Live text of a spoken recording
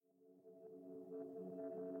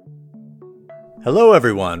Hello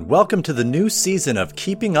everyone, welcome to the new season of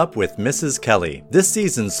Keeping Up with Mrs. Kelly. This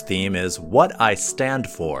season's theme is What I Stand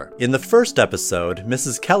For. In the first episode,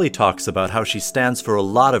 Mrs. Kelly talks about how she stands for a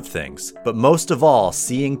lot of things, but most of all,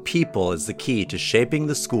 seeing people is the key to shaping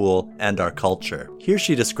the school and our culture. Here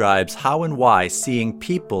she describes how and why seeing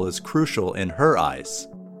people is crucial in her eyes.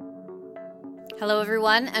 Hello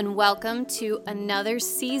everyone, and welcome to another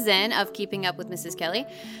season of Keeping Up with Mrs. Kelly.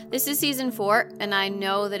 This is season 4, and I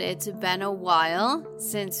know that it's been a while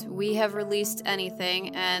since we have released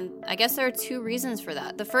anything, and I guess there are 2 reasons for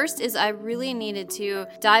that. The first is I really needed to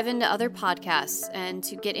dive into other podcasts and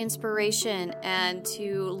to get inspiration and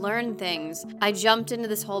to learn things. I jumped into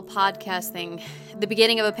this whole podcast thing at the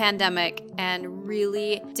beginning of a pandemic and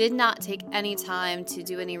really did not take any time to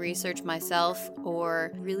do any research myself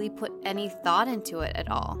or really put any thought into it at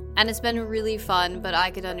all. And it's been really fun, but I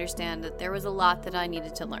could understand that there was a lot that I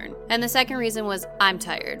needed to learn. And the second reason was I'm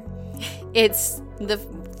tired. It's the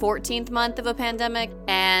 14th month of a pandemic,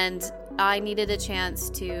 and I needed a chance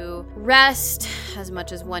to rest as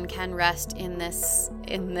much as one can rest in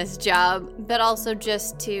this job, but also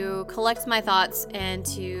just to collect my thoughts and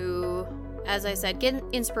to, as I said, get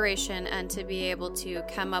inspiration and to be able to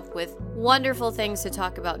come up with wonderful things to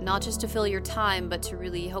talk about, not just to fill your time, but to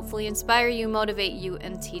really hopefully inspire you, motivate you,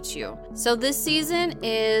 and teach you. So this season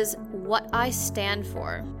is What I Stand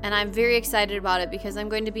For, and I'm very excited about it because I'm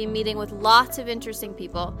going to be meeting with lots of interesting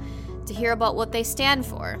people to hear about what they stand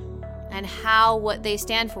for and how what they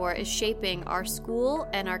stand for is shaping our school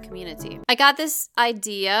and our community. I got this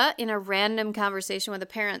idea in a random conversation with a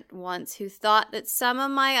parent once who thought that some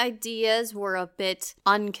of my ideas were a bit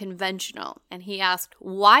unconventional. And he asked,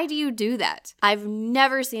 "Why do you do that?" I've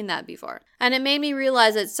never seen that before. And it made me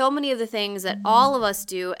realize that so many of the things that all of us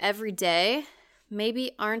do every day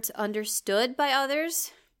maybe aren't understood by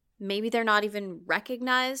others. Maybe they're not even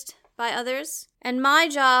recognized by others. And my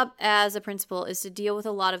job as a principal is to deal with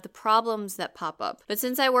a lot of the problems that pop up. But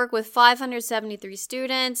since I work with 573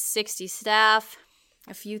 students, 60 staff,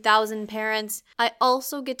 a few thousand parents, I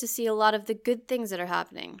also get to see a lot of the good things that are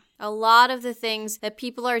happening. A lot of the things that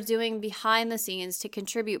people are doing behind the scenes to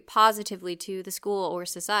contribute positively to the school or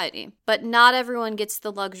society. But not everyone gets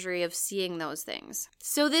the luxury of seeing those things.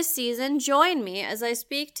 So this season, join me as I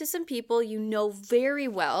speak to some people you know very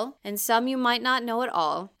well, and some you might not know at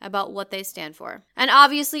all, about what they stand for. And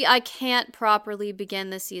obviously, I can't properly begin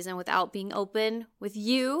this season without being open with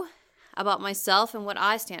you about myself and what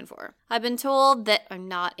I stand for. I've been told that I'm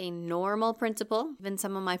not a normal principal. Even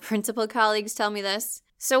some of my principal colleagues tell me this.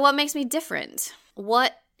 So what makes me different?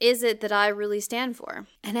 What is it that I really stand for?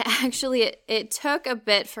 And it took a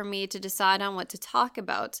bit for me to decide on what to talk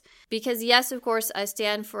about. Because yes, of course, I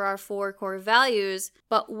stand for our 4 core values,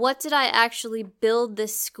 but what did I actually build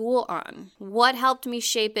this school on? What helped me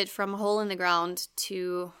shape it from a hole in the ground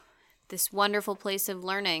to this wonderful place of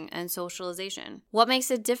learning and socialization? What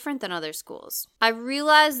makes it different than other schools? I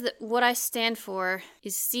realized that what I stand for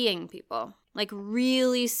is seeing people, like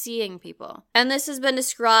really seeing people. And this has been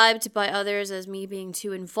described by others as me being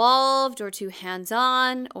too involved or too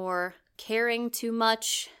hands-on or caring too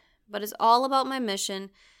much, but it's all about my mission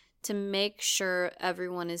to make sure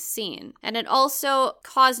everyone is seen. And it also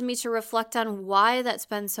caused me to reflect on why that's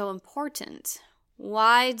been so important.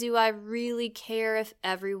 Why do I really care if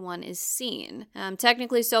everyone is seen?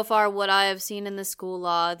 Technically, so far, what I have seen in the school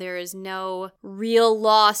law, there is no real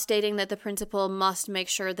law stating that the principal must make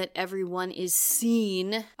sure that everyone is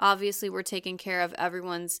seen. Obviously, we're taking care of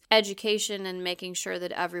everyone's education and making sure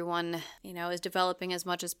that everyone, is developing as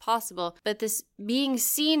much as possible. But this being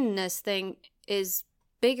seenness thing is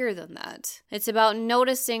bigger than that. It's about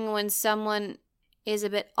noticing when someone is a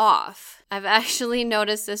bit off. I've actually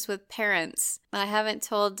noticed this with parents. I haven't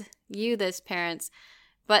told you this, parents,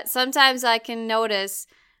 but sometimes I can notice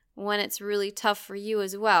when it's really tough for you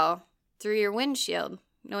as well through your windshield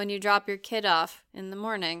when you drop your kid off in the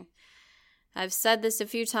morning. I've said this a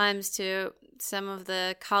few times to some of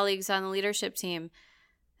the colleagues on the leadership team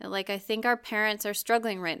that, I think our parents are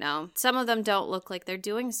struggling right now. Some of them don't look like they're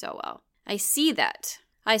doing so well. I see that.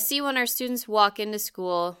 I see when our students walk into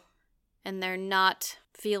school and they're not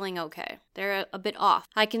feeling okay. They're a bit off.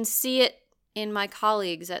 I can see it in my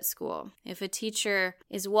colleagues at school. If a teacher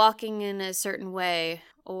is walking in a certain way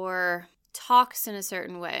or talks in a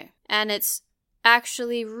certain way, and it's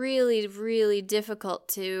actually really, really difficult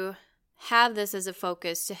to have this as a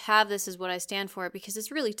focus, to have this as what I stand for, because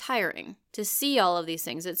it's really tiring to see all of these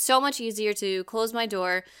things. It's so much easier to close my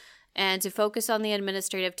door and to focus on the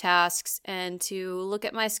administrative tasks and to look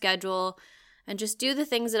at my schedule and just do the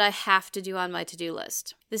things that I have to do on my to-do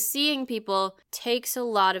list. The seeing people takes a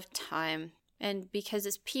lot of time. And because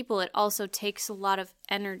it's people, it also takes a lot of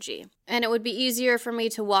energy. And it would be easier for me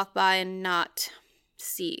to walk by and not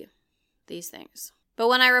see these things. But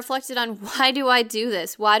when I reflected on why do I do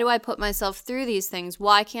this? Why do I put myself through these things?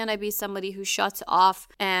 Why can't I be somebody who shuts off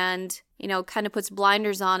and, kind of puts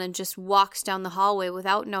blinders on and just walks down the hallway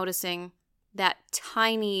without noticing that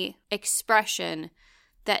tiny expression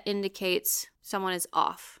that indicates someone is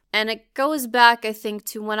off? And it goes back, I think,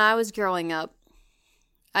 to when I was growing up.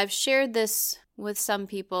 I've shared this with some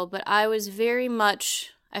people, but I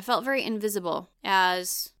felt very invisible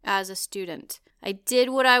as a student. I did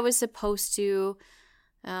what I was supposed to.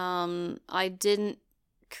 I didn't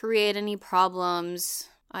create any problems.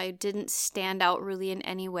 I didn't stand out really in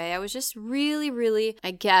any way. I was just really, really,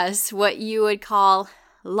 I guess, what you would call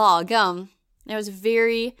lagom. I was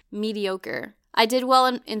very mediocre. I did well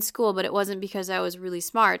in school, but it wasn't because I was really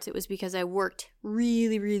smart. It was because I worked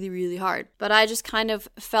really, really, really hard. But I just kind of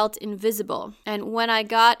felt invisible. And when I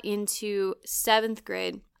got into 7th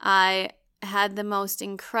grade, I had the most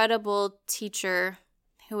incredible teacher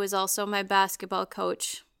who was also my basketball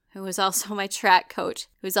coach, who was also my track coach,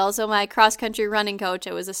 who was also my cross-country running coach.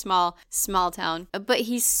 It was a small town. But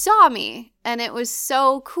he saw me, and it was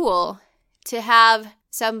so cool to have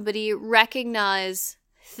somebody recognize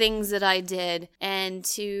things that I did and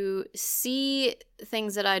to see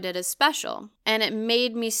things that I did as special. And it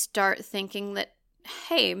made me start thinking that,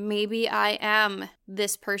 hey, maybe I am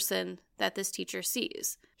this person that this teacher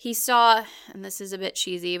sees. He saw, and this is a bit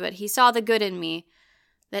cheesy, but he saw the good in me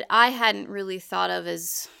that I hadn't really thought of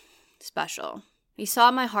as special. He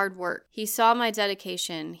saw my hard work. He saw my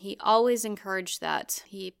dedication. He always encouraged that.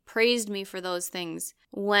 He praised me for those things.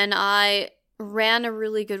 When I ran a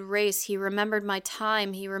really good race, he remembered my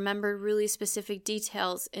time. He remembered really specific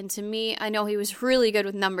details. And to me, I know he was really good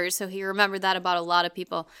with numbers, so he remembered that about a lot of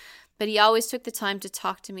people. But he always took the time to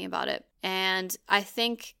talk to me about it. And I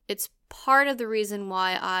think it's part of the reason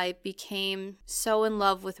why I became so in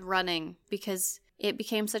love with running, because it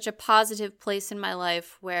became such a positive place in my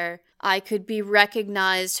life where I could be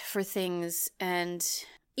recognized for things. And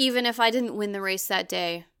even if I didn't win the race that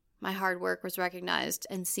day, my hard work was recognized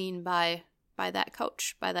and seen by that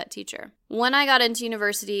coach, by that teacher. When I got into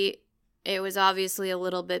university, it was obviously a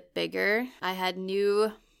little bit bigger. I had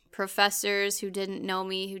new professors who didn't know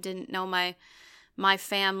me, who didn't know my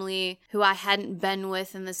family, who I hadn't been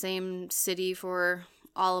with in the same city for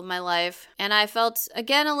all of my life. And I felt,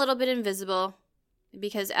 again, a little bit invisible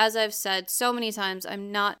because, as I've said so many times,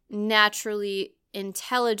 I'm not naturally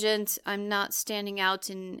intelligent. I'm not standing out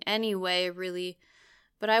in any way, really.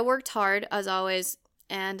 But I worked hard, as always,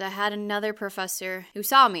 and I had another professor who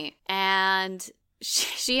saw me. And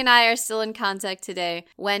she and I are still in contact today.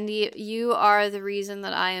 Wendy, you are the reason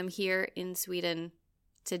that I am here in Sweden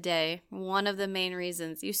today. One of the main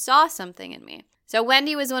reasons. You saw something in me. So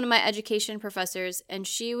Wendy was one of my education professors, and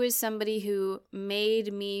she was somebody who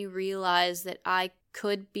made me realize that I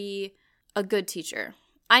could be a good teacher.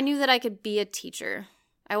 I knew that I could be a teacher.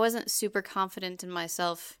 I wasn't super confident in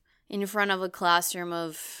myself in front of a classroom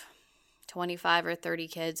of 25 or 30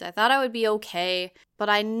 kids. I thought I would be okay, but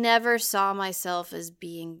I never saw myself as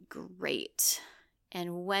being great.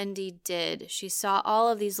 And Wendy did. She saw all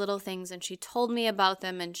of these little things and she told me about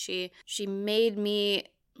them, and she made me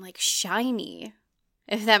like shiny,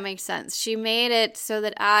 if that makes sense. She made it so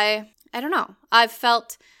that I don't know, I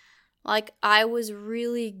felt like I was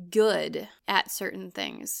really good at certain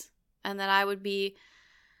things and that I would be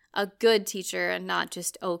a good teacher and not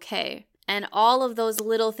just okay. And all of those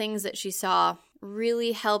little things that she saw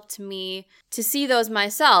really helped me to see those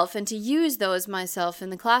myself and to use those myself in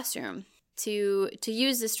the classroom, to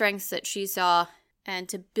use the strengths that she saw and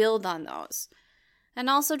to build on those. And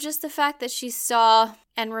also just the fact that she saw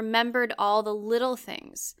and remembered all the little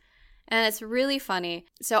things. And it's really funny.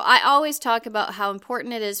 So I always talk about how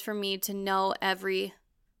important it is for me to know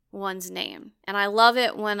everyone's name. And I love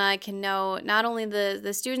it when I can know not only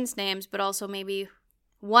the students' names, but also maybe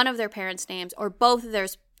one of their parents' names or both of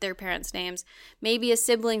their parents' names, maybe a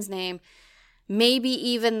sibling's name, maybe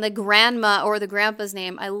even the grandma or the grandpa's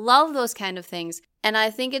name. I love those kind of things. And I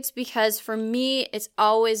think it's because for me, it's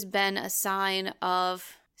always been a sign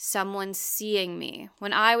of someone seeing me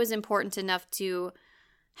when I was important enough to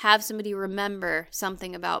have somebody remember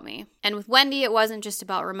something about me. And with Wendy, it wasn't just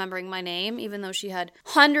about remembering my name, even though she had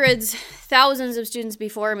hundreds, thousands of students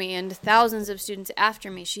before me and thousands of students after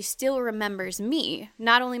me. She still remembers me,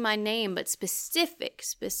 not only my name, but specific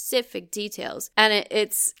details. And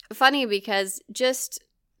it's funny because just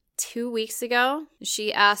 2 weeks ago,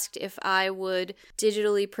 she asked if I would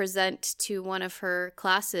digitally present to one of her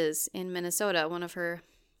classes in Minnesota, one of her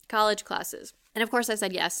college classes. And of course I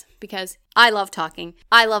said yes, because I love talking.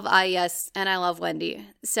 I love IES and I love Wendy.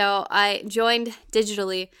 So I joined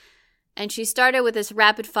digitally, and she started with this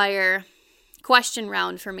rapid fire question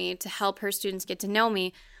round for me to help her students get to know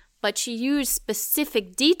me. But she used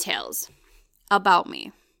specific details about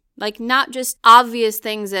me. Like, not just obvious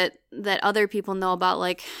things that other people know about,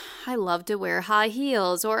 like, I love to wear high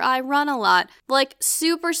heels or I run a lot. Like,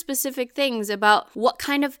 super specific things about what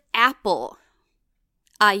kind of apple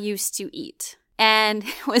I used to eat. And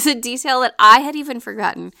it was a detail that I had even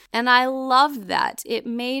forgotten. And I loved that. It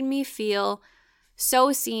made me feel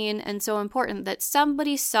so seen and so important that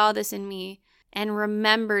somebody saw this in me and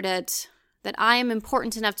remembered it, that I am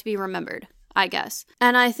important enough to be remembered, I guess.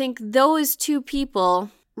 And I think those two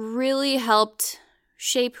people really helped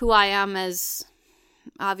shape who I am as,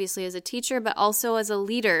 obviously as a teacher, but also as a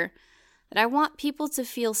leader. That I want people to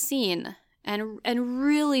feel seen and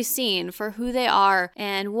really seen for who they are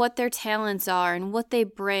and what their talents are and what they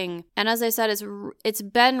bring. And as I said, it's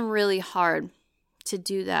been really hard to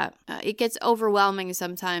do that. It gets overwhelming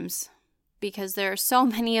sometimes because there are so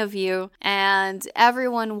many of you and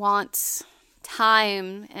everyone wants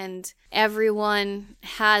time and everyone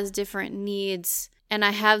has different needs. And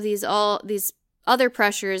I have these other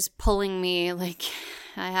pressures pulling me, like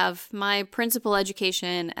I have my principal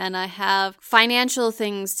education and I have financial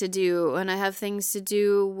things to do and I have things to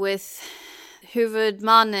do with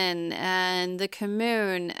huvudmannen and the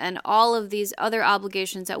commune and all of these other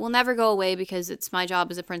obligations that will never go away because it's my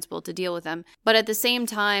job as a principal to deal with them. But at the same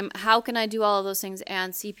time, how can I do all of those things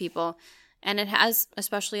and see people? And it has,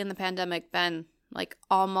 especially in the pandemic, been like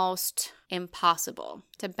almost impossible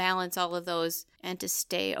to balance all of those and to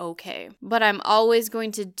stay okay. But I'm always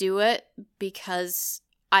going to do it because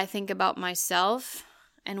I think about myself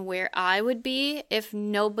and where I would be if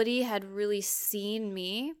nobody had really seen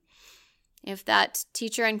me. If that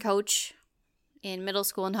teacher and coach in middle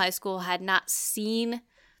school and high school had not seen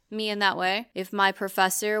me in that way. If my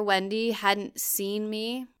professor, Wendy, hadn't seen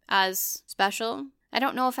me as special, I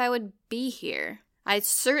don't know if I would be here. I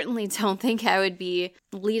certainly don't think I would be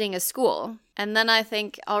leading a school. And then I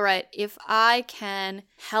think, all right, if I can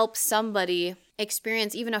help somebody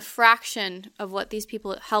experience even a fraction of what these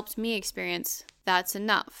people helped me experience, that's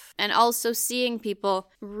enough. And also seeing people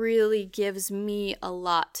really gives me a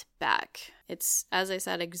lot back. It's, as I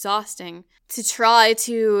said, exhausting to try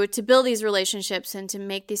to build these relationships and to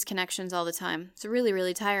make these connections all the time. It's really,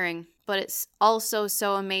 really tiring. But it's also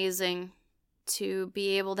so amazing to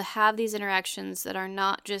be able to have these interactions that are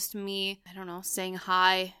not just me, saying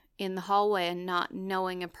hi in the hallway and not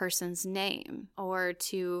knowing a person's name, or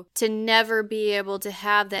to never be able to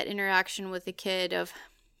have that interaction with a kid of,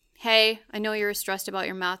 hey, I know you were stressed about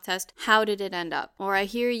your math test. How did it end up? Or I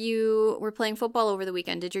hear you were playing football over the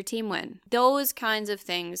weekend. Did your team win? Those kinds of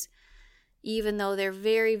things, even though they're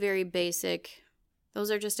very, very basic,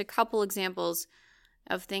 those are just a couple examples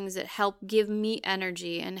of things that help give me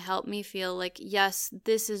energy and help me feel like, yes,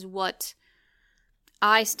 this is what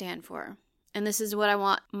I stand for. And this is what I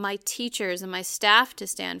want my teachers and my staff to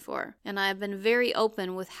stand for. And I've been very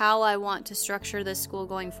open with how I want to structure this school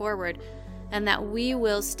going forward, and that we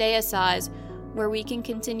will stay a size where we can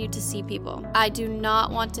continue to see people. I do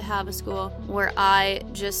not want to have a school where I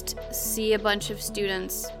just see a bunch of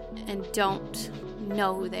students and don't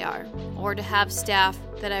know who they are, or to have staff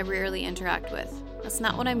that I rarely interact with. That's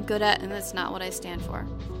not what I'm good at, and that's not what I stand for.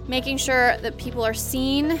 Making sure that people are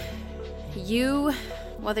seen, you,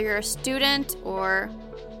 whether you're a student or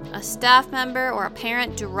a staff member or a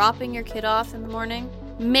parent dropping your kid off in the morning,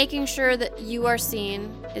 making sure that you are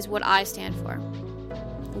seen is what I stand for.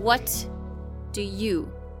 What do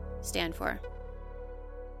you stand for?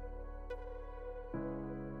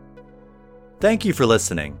 Thank you for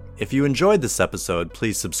listening. If you enjoyed this episode,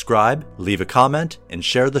 please subscribe, leave a comment, and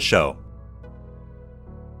share the show.